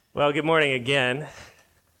Well, good morning again.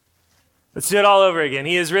 Let's do it all over again.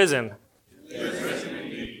 He is risen. He is risen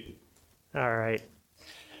indeed. All right.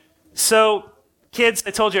 So, kids,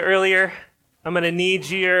 I told you earlier, I'm going to need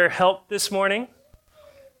your help this morning.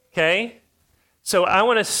 Okay? So I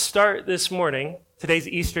want to start this morning. Today's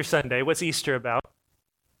Easter Sunday. What's Easter about?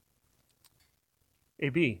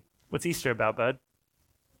 AB, what's Easter about, bud?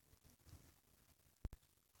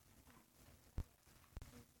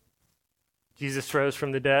 Jesus rose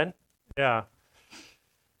from the dead? Yeah.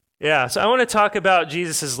 So I want to talk about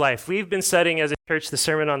Jesus' life. We've been studying as a church the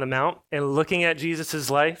Sermon on the Mount and looking at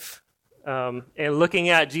Jesus' life and looking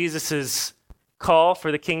at Jesus' call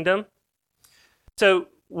for the kingdom. So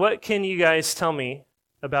what can you guys tell me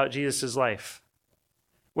about Jesus' life?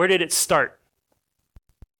 Where did it start?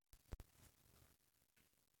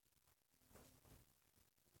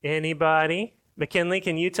 Anybody? McKinley,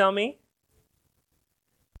 can you tell me?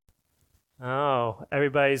 Oh,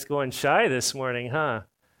 everybody's going shy this morning, huh?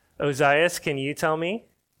 Ozias, can you tell me?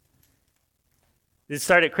 Did it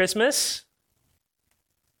start at Christmas?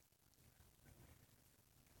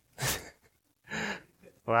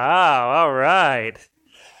 Wow, all right.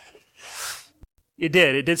 It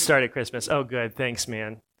did start at Christmas. Oh, good, thanks,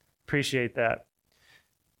 man. Appreciate that.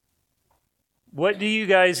 What do you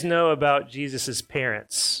guys know about Jesus'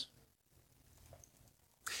 parents?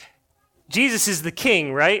 Jesus is the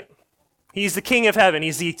king, right? He's the king of heaven.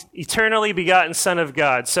 He's the eternally begotten Son of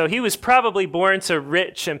God. So he was probably born to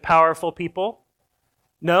rich and powerful people.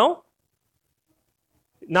 No?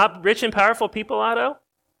 Not rich and powerful people, Otto?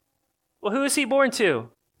 Well, who is he born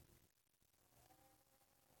to?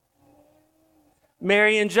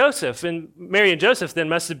 Mary and Joseph. And Mary and Joseph then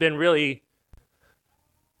must have been really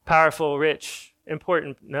powerful, rich,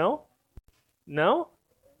 important. No? No?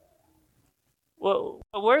 Well,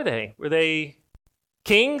 what were they? Were they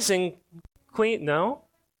kings and queen? No.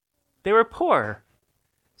 They were poor.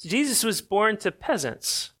 So Jesus was born to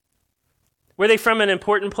peasants. Were they from an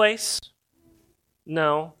important place?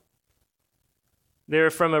 No. They were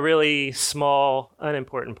from a really small,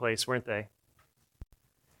 unimportant place, weren't they?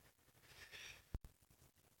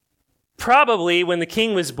 Probably when the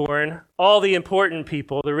king was born, all the important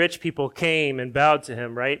people, the rich people, came and bowed to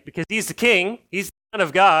him, right? Because he's the king. He's the Son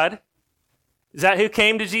of God. Is that who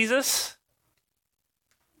came to Jesus?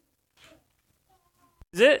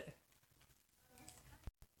 Is it?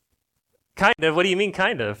 Kind of. What do you mean,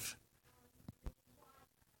 kind of?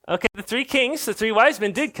 Okay, the three kings, the three wise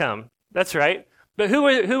men did come. That's right. But who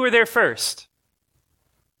were there first?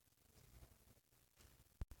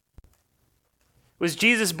 Was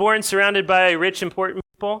Jesus born surrounded by rich, important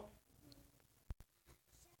people?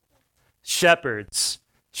 Shepherds.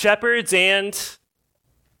 Shepherds and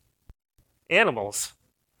animals,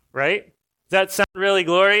 right? Does that sound really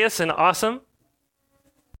glorious and awesome?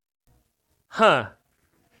 Huh.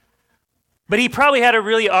 But he probably had a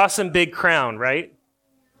really awesome big crown, right?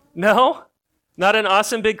 No? Not an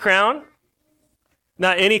awesome big crown?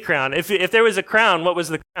 Not any crown. If there was a crown, what was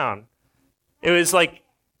the crown? It was like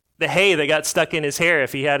the hay that got stuck in his hair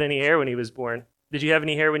if he had any hair when he was born. Did you have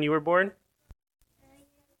any hair when you were born?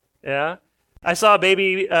 Yeah? I saw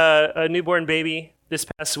a newborn baby this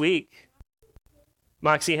past week.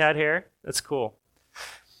 Moxie had hair. That's cool.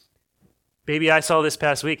 Baby I saw this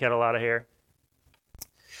past week had a lot of hair.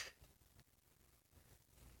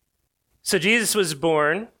 So Jesus was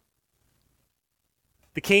born,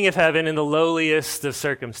 the King of Heaven, in the lowliest of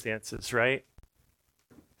circumstances, right?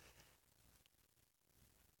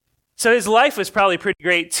 So his life was probably pretty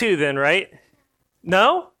great too then, right?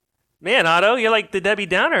 No? Man, Otto, you're like the Debbie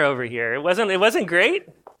Downer over here. It wasn't great?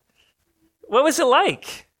 What was it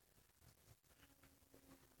like?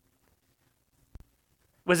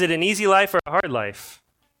 Was it an easy life or a hard life?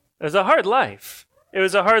 It was a hard life. It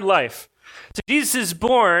was a hard life. So Jesus is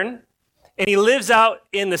born, and he lives out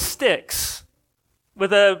in the sticks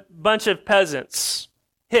with a bunch of peasants,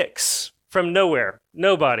 hicks, from nowhere,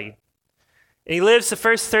 nobody. And he lives the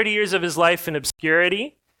first 30 years of his life in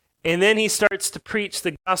obscurity, and then he starts to preach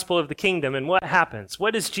the gospel of the kingdom. And what happens?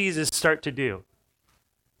 What does Jesus start to do?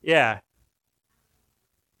 Yeah.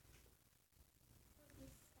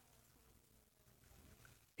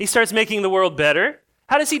 He starts making the world better.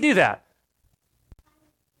 How does he do that?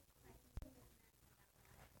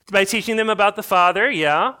 By teaching them about the Father,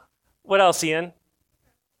 yeah. What else, Ian?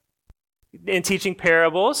 And teaching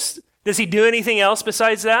parables. Does he do anything else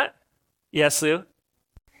besides that? Yes, Lou.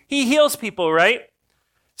 He heals people, right?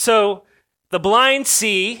 So the blind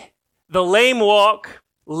see, the lame walk,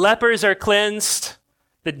 lepers are cleansed,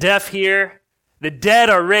 the deaf hear, the dead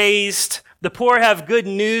are raised, the poor have good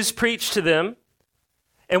news preached to them.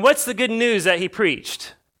 And what's the good news that he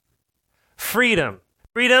preached? freedom.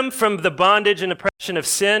 Freedom from the bondage and oppression of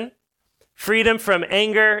sin. Freedom from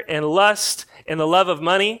anger and lust and the love of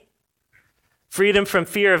money. Freedom from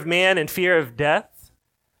fear of man and fear of death.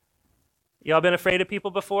 Y'all been afraid of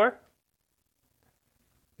people before?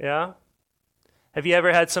 Yeah? Have you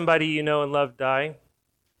ever had somebody you know and love die?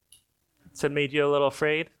 That made you a little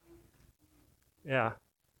afraid? Yeah.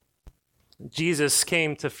 Jesus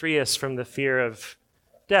came to free us from the fear of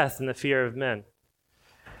death and the fear of men.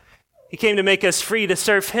 He came to make us free to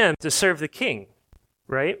serve him, to serve the King,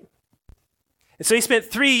 right? And so he spent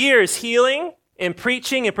 3 years healing and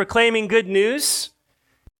preaching and proclaiming good news.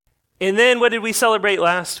 And then what did we celebrate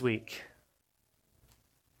last week?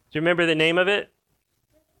 Do you remember the name of it?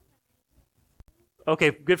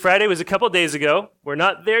 Okay, Good Friday was a couple days ago. We're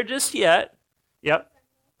not there just yet. Yep.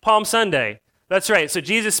 Palm Sunday. That's right. So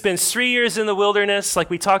Jesus spends 3 years in the wilderness, like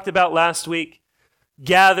we talked about last week,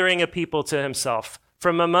 gathering a people to himself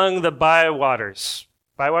from among the bywaters.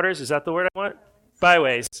 Bywaters? Is that the word I want?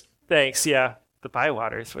 Byways. Thanks. Yeah. The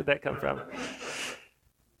bywaters. Where'd that come from?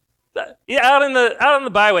 Yeah, out in the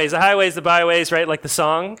byways, the highways, the byways, right? Like the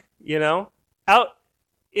song, out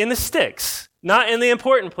in the sticks, not in the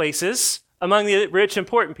important places among the rich,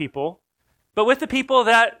 important people, but with the people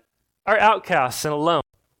that are outcasts and alone.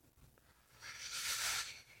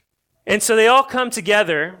 And so they all come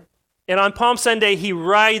together, and on Palm Sunday, he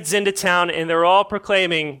rides into town, and they're all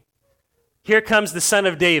proclaiming, "Here comes the Son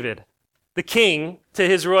of David, the King, to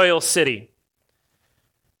his royal city,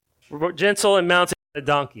 gentle and mounted on a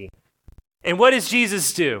donkey." And what does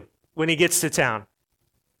Jesus do when he gets to town?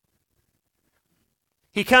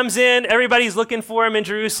 He comes in, everybody's looking for him in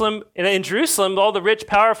Jerusalem. And in Jerusalem, all the rich,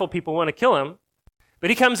 powerful people want to kill him. But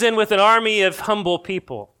he comes in with an army of humble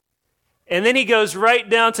people. And then he goes right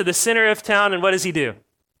down to the center of town, and what does he do?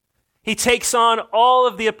 He takes on all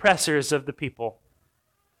of the oppressors of the people.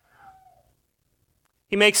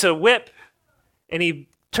 He makes a whip, and he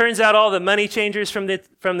turns out all the money changers from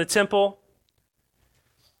the temple.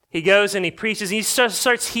 He goes and he preaches, and he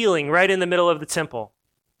starts healing right in the middle of the temple.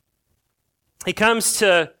 He comes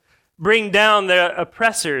to bring down the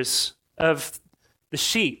oppressors of the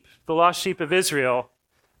sheep, the lost sheep of Israel.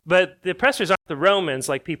 But the oppressors aren't the Romans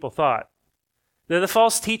like people thought. They're the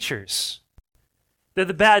false teachers. They're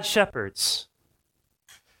the bad shepherds.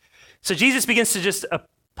 So Jesus begins to just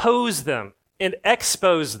oppose them and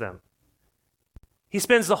expose them. He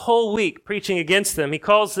spends the whole week preaching against them. He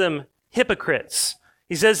calls them hypocrites.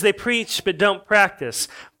 He says they preach but don't practice.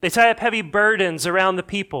 They tie up heavy burdens around the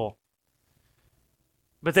people,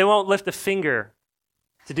 but they won't lift a finger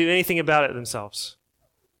to do anything about it themselves.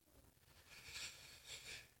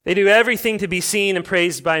 They do everything to be seen and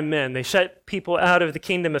praised by men. They shut people out of the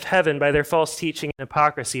kingdom of heaven by their false teaching and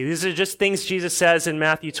hypocrisy. These are just things Jesus says in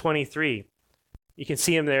Matthew 23. You can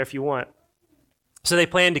see him there if you want. So they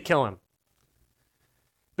plan to kill him.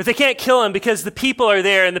 But they can't kill him because the people are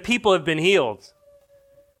there and the people have been healed.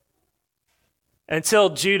 Until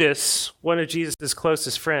Judas, one of Jesus'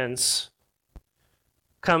 closest friends,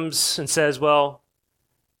 comes and says, "Well,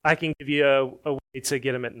 I can give you a way to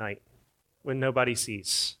get him at night when nobody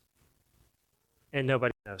sees and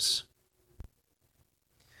nobody knows."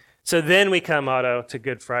 So then we come, Otto, to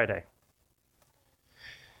Good Friday.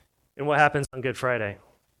 And what happens on Good Friday?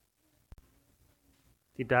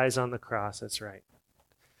 He dies on the cross, that's right.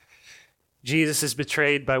 Jesus is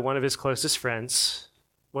betrayed by one of his closest friends,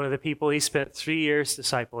 one of the people he spent 3 years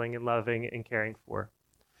discipling and loving and caring for.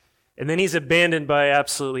 And then he's abandoned by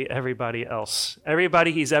absolutely everybody else.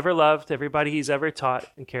 Everybody he's ever loved, everybody he's ever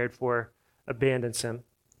taught and cared for, abandons him.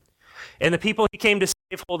 And the people he came to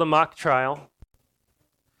save hold a mock trial,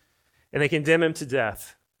 and they condemn him to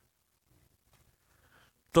death.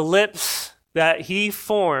 The lips that he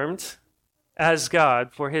formed as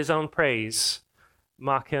God for his own praise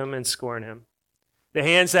mock him and scorn him. The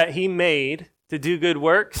hands that he made to do good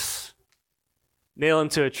works nail him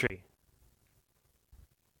to a tree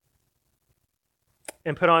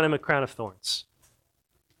and put on him a crown of thorns.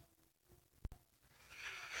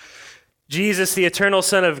 Jesus, the eternal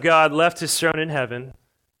Son of God, left his throne in heaven,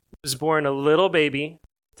 was born a little baby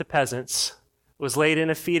to peasants, was laid in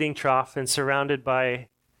a feeding trough and surrounded by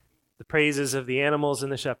the praises of the animals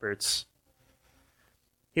and the shepherds.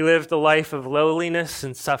 He lived a life of lowliness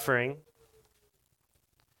and suffering.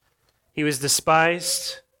 He was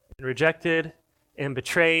despised and rejected and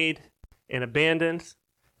betrayed and abandoned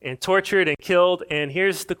and tortured and killed. And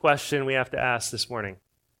here's the question we have to ask this morning.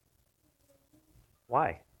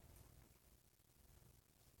 Why?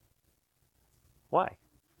 Why?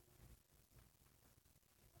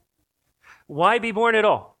 Why be born at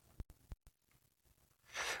all?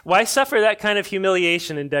 Why suffer that kind of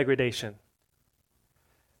humiliation and degradation?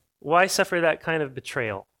 Why suffer that kind of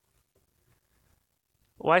betrayal?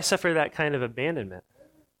 Why suffer that kind of abandonment?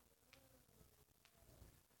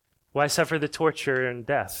 Why suffer the torture and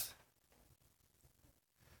death?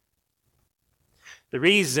 The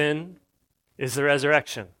reason is the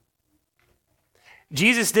resurrection.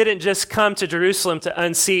 Jesus didn't just come to Jerusalem to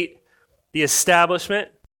unseat the establishment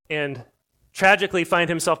and tragically find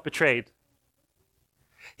himself betrayed.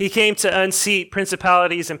 He came to unseat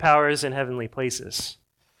principalities and powers in heavenly places.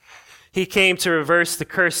 He came to reverse the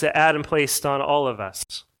curse that Adam placed on all of us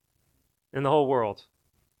in the whole world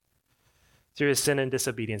through his sin and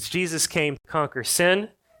disobedience. Jesus came to conquer sin.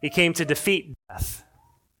 He came to defeat death.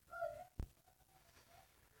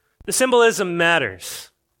 The symbolism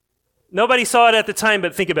matters. Nobody saw it at the time,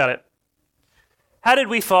 but think about it. How did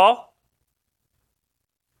we fall?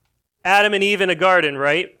 Adam and Eve in a garden,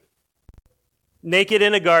 right? Naked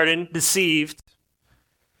in a garden, deceived.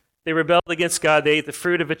 They rebelled against God. They ate the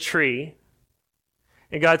fruit of a tree.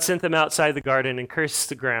 And God sent them outside the garden and cursed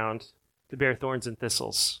the ground to bear thorns and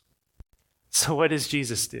thistles. So what does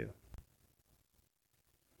Jesus do?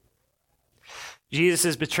 Jesus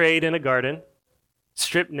is betrayed in a garden,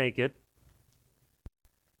 stripped naked.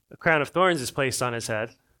 A crown of thorns is placed on his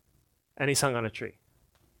head, and he's hung on a tree.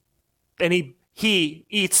 And he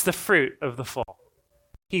eats the fruit of the fall.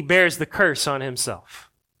 He bears the curse on himself.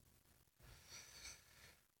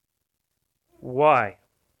 Why?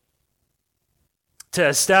 To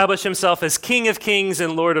establish himself as King of Kings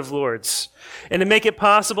and Lord of Lords, and to make it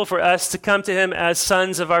possible for us to come to him as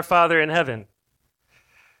sons of our Father in heaven,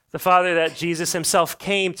 the Father that Jesus himself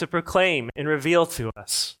came to proclaim and reveal to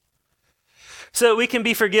us, so that we can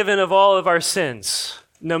be forgiven of all of our sins,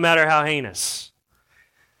 no matter how heinous,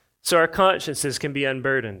 so our consciences can be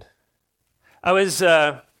unburdened. I was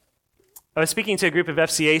speaking to a group of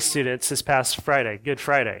FCA students this past Friday, Good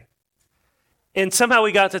Friday, and somehow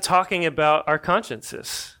we got to talking about our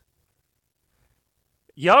consciences.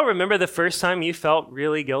 Y'all remember the first time you felt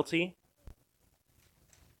really guilty?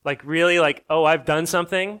 Like really like, oh, I've done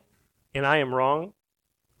something and I am wrong?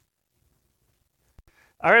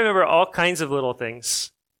 I remember all kinds of little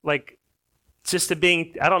things, like just to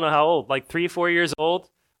being, I don't know how old, like 3 or 4 years old,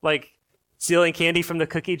 like stealing candy from the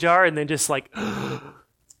cookie jar and then just like,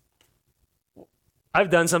 I've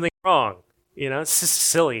done something wrong. You know, it's just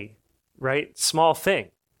silly, right? Small thing.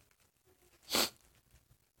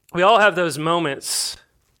 We all have those moments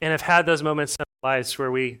and have had those moments in our lives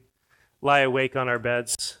where we lie awake on our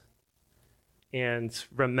beds and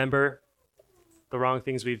remember the wrong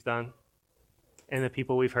things we've done and the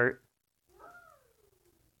people we've hurt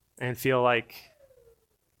and feel like,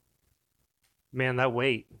 man, that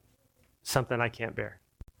weight, something I can't bear,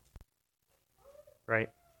 right?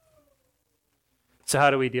 So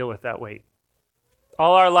how do we deal with that weight?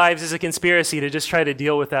 All our lives is a conspiracy to just try to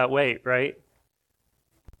deal with that weight, right?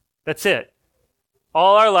 That's it.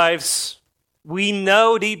 All our lives, we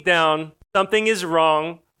know deep down something is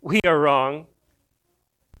wrong, we are wrong,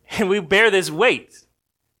 and we bear this weight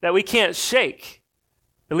that we can't shake.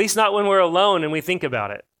 At least not when we're alone and we think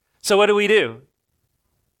about it. So what do?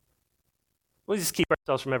 We just keep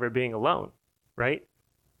ourselves from ever being alone, right?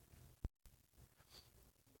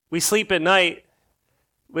 We sleep at night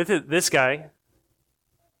with this guy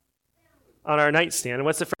on our nightstand. And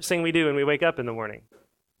what's the first thing we do when we wake up in the morning?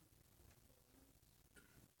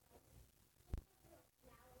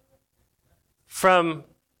 From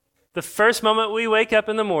the first moment we wake up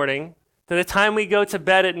in the morning to the time we go to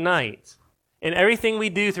bed at night, and everything we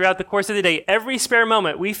do throughout the course of the day, every spare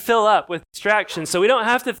moment, we fill up with distractions so we don't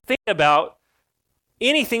have to think about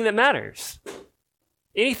anything that matters,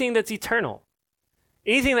 anything that's eternal,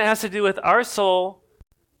 anything that has to do with our soul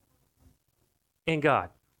and God.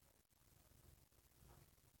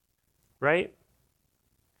 Right?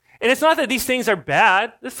 And it's not that these things are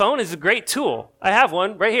bad. The phone is a great tool. I have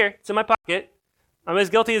one right here. It's in my pocket. I'm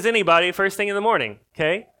as guilty as anybody first thing in the morning,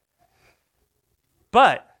 okay?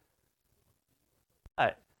 But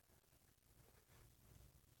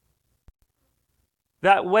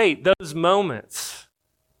that weight, those moments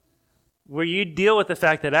where you deal with the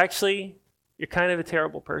fact that actually you're kind of a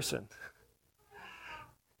terrible person.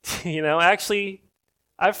 You know, actually,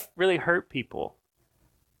 I've really hurt people.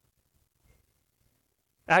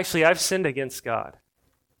 Actually, I've sinned against God.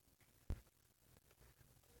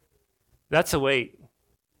 That's a weight.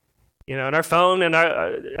 You know, and our phone and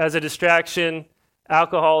as a distraction,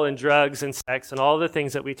 alcohol and drugs and sex and all the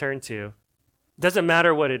things that we turn to. Doesn't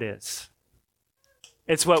matter what it is.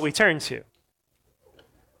 It's what we turn to,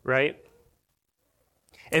 right?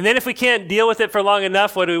 And then if we can't deal with it for long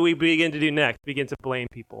enough, what do we begin to do next? Begin to blame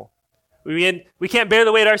people. We can't bear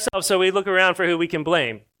the weight ourselves, so we look around for who we can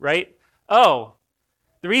blame, right? Oh,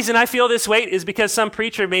 the reason I feel this weight is because some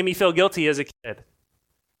preacher made me feel guilty as a kid,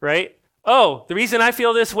 right? Oh, the reason I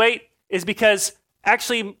feel this weight is because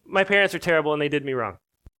actually my parents are terrible and they did me wrong.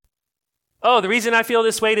 Oh, the reason I feel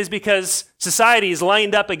this weight is because society is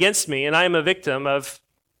lined up against me and I am a victim of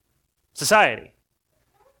society,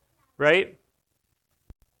 right?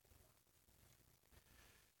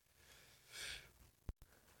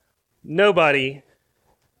 Nobody can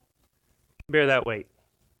bear that weight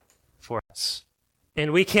for us.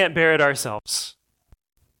 And we can't bear it ourselves.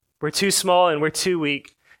 We're too small and we're too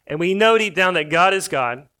weak. And we know deep down that God is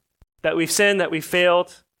God, that we've sinned, that we've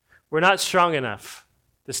failed. We're not strong enough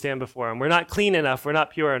to stand before him. We're not clean enough. We're not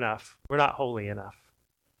pure enough. We're not holy enough.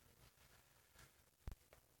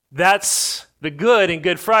 That's the good in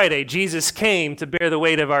Good Friday. Jesus came to bear the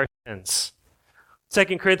weight of our sins.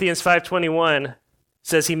 2 Corinthians 5:21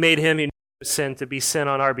 says he made him who knew no sin to be sin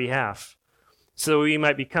on our behalf, so we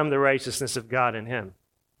might become the righteousness of God in him.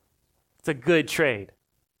 It's a good trade.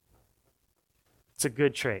 It's a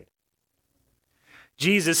good trade.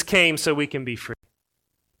 Jesus came so we can be free.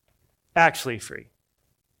 Actually free.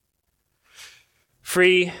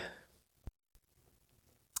 Free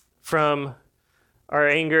from our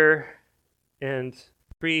anger and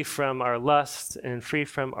free from our lust and free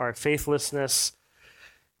from our faithlessness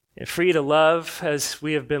and free to love as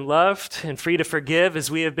we have been loved and free to forgive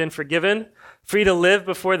as we have been forgiven, free to live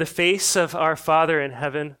before the face of our Father in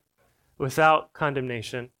heaven without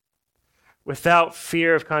condemnation, without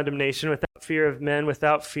fear of condemnation, without fear of men,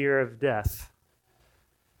 without fear of death.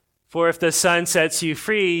 For if the Son sets you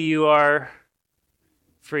free, you are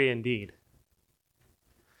free indeed.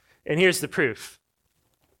 And here's the proof.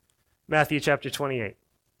 Matthew chapter 28.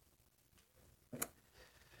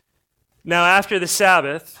 Now after the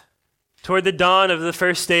Sabbath, toward the dawn of the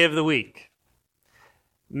first day of the week,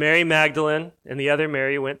 Mary Magdalene and the other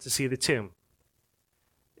Mary went to see the tomb.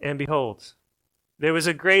 And behold, there was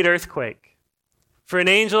a great earthquake. For an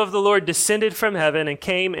angel of the Lord descended from heaven and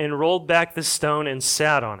came and rolled back the stone and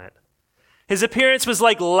sat on it. His appearance was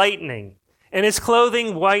like lightning, and his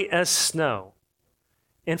clothing white as snow.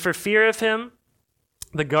 And for fear of him,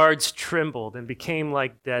 the guards trembled and became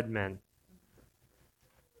like dead men.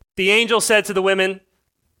 The angel said to the women,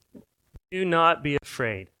 "Do not be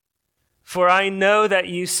afraid, for I know that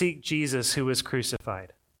you seek Jesus who was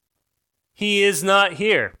crucified. He is not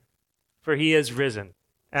here, for he is risen,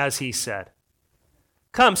 as he said.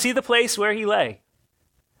 Come, see the place where he lay.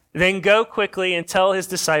 Then go quickly and tell his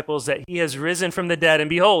disciples that he has risen from the dead, and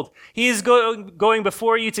behold, he is going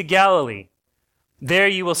before you to Galilee. There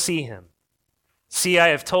you will see him. See, I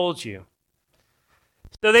have told you."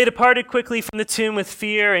 So they departed quickly from the tomb with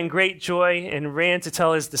fear and great joy and ran to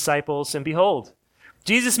tell his disciples. And behold,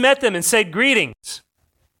 Jesus met them and said, "Greetings."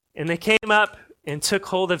 And they came up and took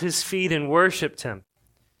hold of his feet and worshipped him.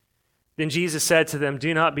 Then Jesus said to them,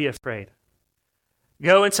 "Do not be afraid.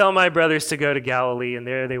 Go and tell my brothers to go to Galilee, and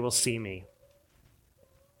there they will see me."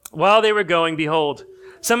 While they were going, behold,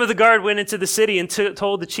 some of the guard went into the city and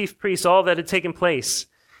told the chief priests all that had taken place.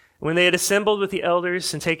 When they had assembled with the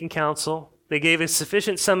elders and taken counsel, they gave a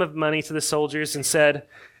sufficient sum of money to the soldiers and said,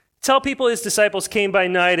 "Tell people his disciples came by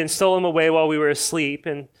night and stole him away while we were asleep,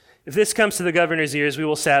 and if this comes to the governor's ears, we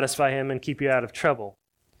will satisfy him and keep you out of trouble."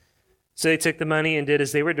 So they took the money and did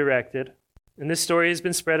as they were directed, and this story has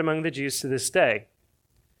been spread among the Jews to this day.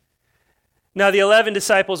 Now the 11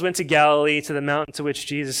 disciples went to Galilee, to the mountain to which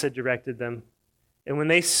Jesus had directed them. And when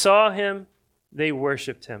they saw him, they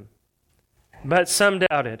worshipped him. But some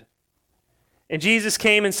doubted. And Jesus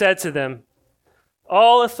came and said to them,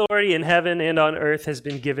 "All authority in heaven and on earth has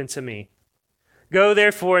been given to me. Go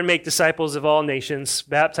therefore and make disciples of all nations,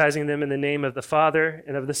 baptizing them in the name of the Father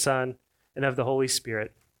and of the Son and of the Holy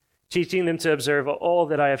Spirit, teaching them to observe all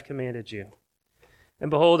that I have commanded you.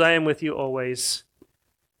 And behold, I am with you always,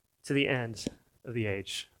 to the end of the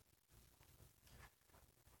age."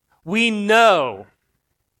 We know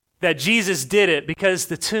that Jesus did it because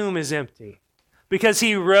the tomb is empty, because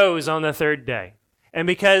he rose on the third day, and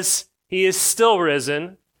because he is still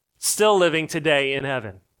risen, still living today in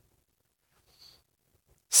heaven.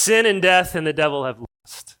 Sin and death and the devil have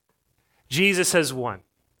lost. Jesus has won.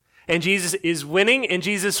 And Jesus is winning, and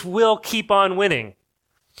Jesus will keep on winning.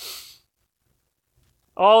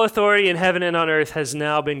 All authority in heaven and on earth has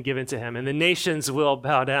now been given to him, and the nations will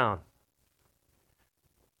bow down.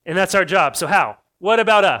 And that's our job. So how? What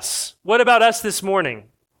about us? What about us this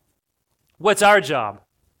morning? What's our job?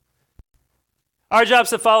 Our job's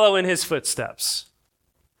to follow in his footsteps,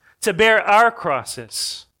 to bear our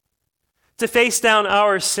crosses, to face down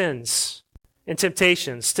our sins, and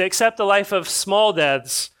temptations, to accept a life of small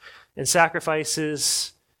deaths and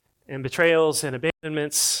sacrifices and betrayals and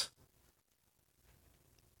abandonments.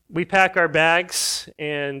 We pack our bags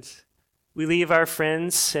and we leave our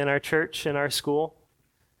friends and our church and our school,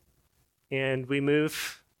 and we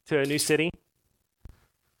move to a new city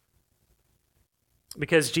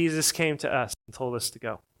because Jesus came to us and told us to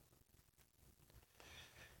go.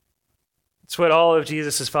 It's what all of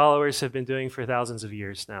Jesus' followers have been doing for thousands of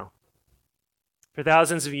years now. For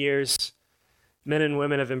thousands of years, men and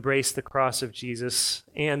women have embraced the cross of Jesus,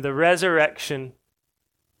 and the resurrection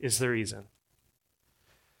is the reason.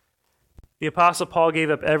 The Apostle Paul gave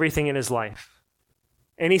up everything in his life,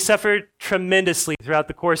 and he suffered tremendously throughout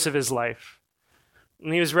the course of his life.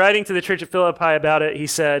 When he was writing to the church at Philippi about it, he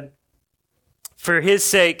said, "For his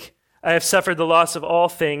sake I have suffered the loss of all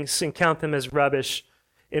things and count them as rubbish,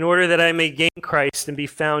 in order that I may gain Christ and be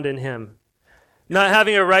found in him, not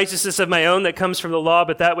having a righteousness of my own that comes from the law,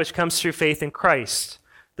 but that which comes through faith in Christ,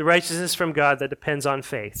 the righteousness from God that depends on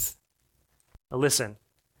faith." Now listen,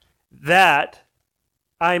 "that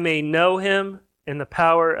I may know him in the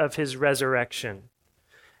power of his resurrection,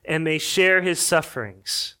 and may share his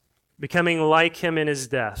sufferings, becoming like him in his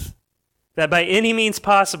death, that by any means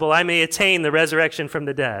possible I may attain the resurrection from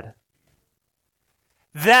the dead."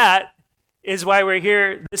 That is why we're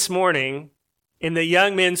here this morning in the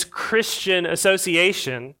Young Men's Christian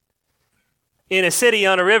Association, in a city,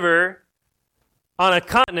 on a river, on a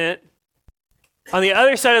continent, on the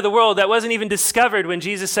other side of the world that wasn't even discovered when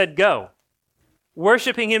Jesus said go,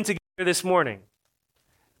 worshiping him together this morning.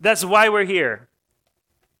 That's why we're here.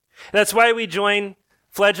 That's why we join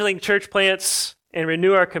fledgling church plants and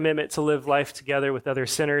renew our commitment to live life together with other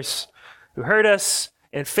sinners who hurt us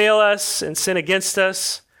and fail us and sin against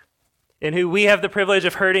us, and who we have the privilege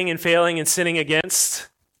of hurting and failing and sinning against.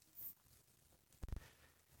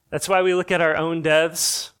 That's why we look at our own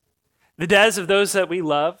deaths, the deaths of those that we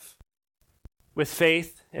love, with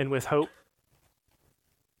faith and with hope.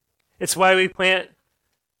 It's why we plant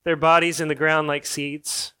their bodies in the ground like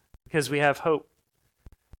seeds, because we have hope.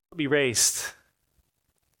 They'll be raised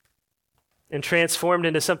and transformed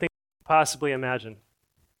into something we can't possibly imagine.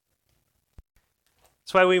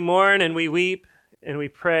 That's why we mourn and we weep and we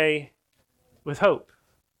pray with hope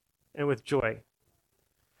and with joy.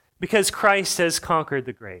 Because Christ has conquered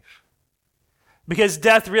the grave. Because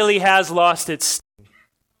death really has lost its sting.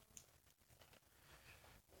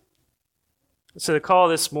 So the call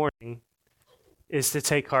this morning is to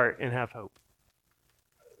take heart and have hope.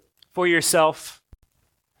 For yourself,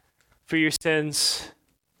 for your sins,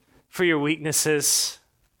 for your weaknesses,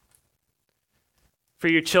 for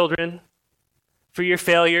your children, for your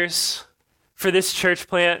failures, for this church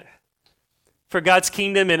plant, for God's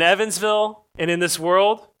kingdom in Evansville and in this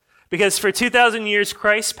world, because for 2,000 years,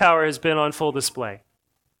 Christ's power has been on full display.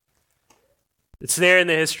 It's there in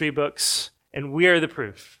the history books, and we are the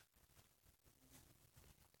proof.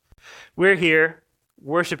 We're here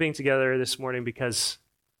worshiping together this morning because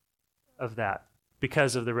of that,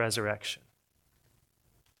 because of the resurrection.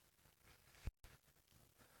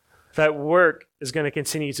 That work is going to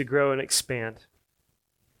continue to grow and expand.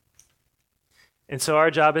 And so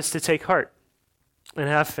our job is to take heart and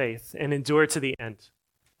have faith and endure to the end.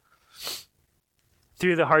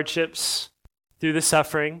 Through the hardships, through the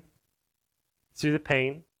suffering, through the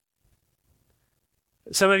pain.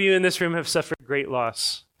 Some of you in this room have suffered great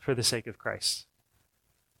loss for the sake of Christ.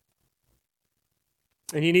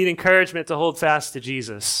 And you need encouragement to hold fast to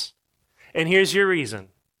Jesus. And here's your reason.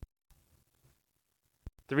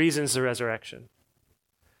 The reason is the resurrection.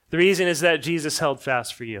 The reason is that Jesus held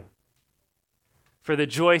fast for you. For the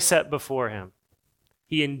joy set before him,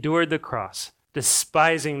 he endured the cross,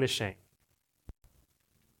 despising the shame.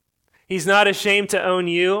 He's not ashamed to own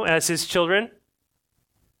you as his children.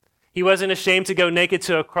 He wasn't ashamed to go naked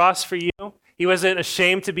to a cross for you. He wasn't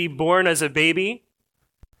ashamed to be born as a baby.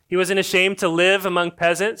 He wasn't ashamed to live among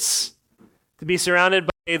peasants, to be surrounded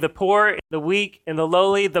by the poor, and the weak, and the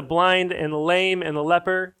lowly, the blind, and the lame, and the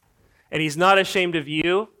leper. And he's not ashamed of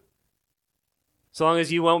you, as long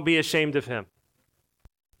as you won't be ashamed of him.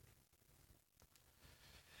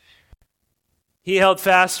 He held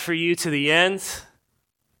fast for you to the end.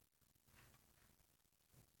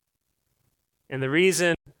 And the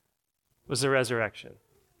reason was the resurrection.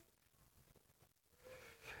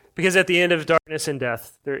 Because at the end of darkness and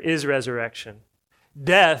death, there is resurrection.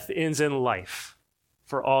 Death ends in life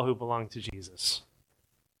for all who belong to Jesus.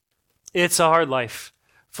 It's a hard life,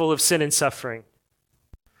 full of sin and suffering.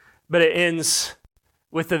 But it ends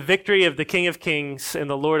with the victory of the King of Kings and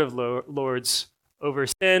the Lord of Lords over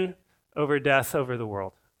sin, over death, over the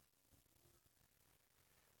world.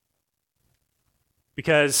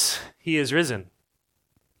 Because he is risen.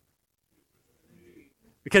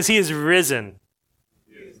 Because he is risen.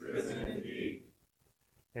 He is risen indeed.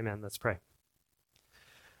 Amen. Let's pray.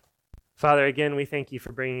 Father, again, we thank you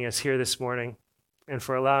for bringing us here this morning and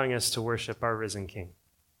for allowing us to worship our risen King.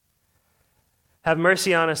 Have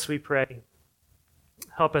mercy on us, we pray.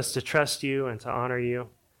 Help us to trust you and to honor you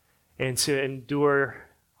and to endure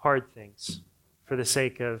hard things for the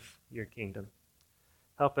sake of your kingdom.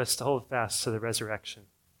 Help us to hold fast to the resurrection.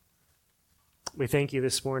 We thank you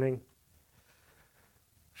this morning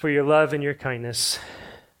for your love and your kindness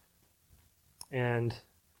and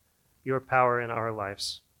your power in our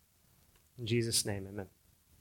lives. In Jesus' name, amen.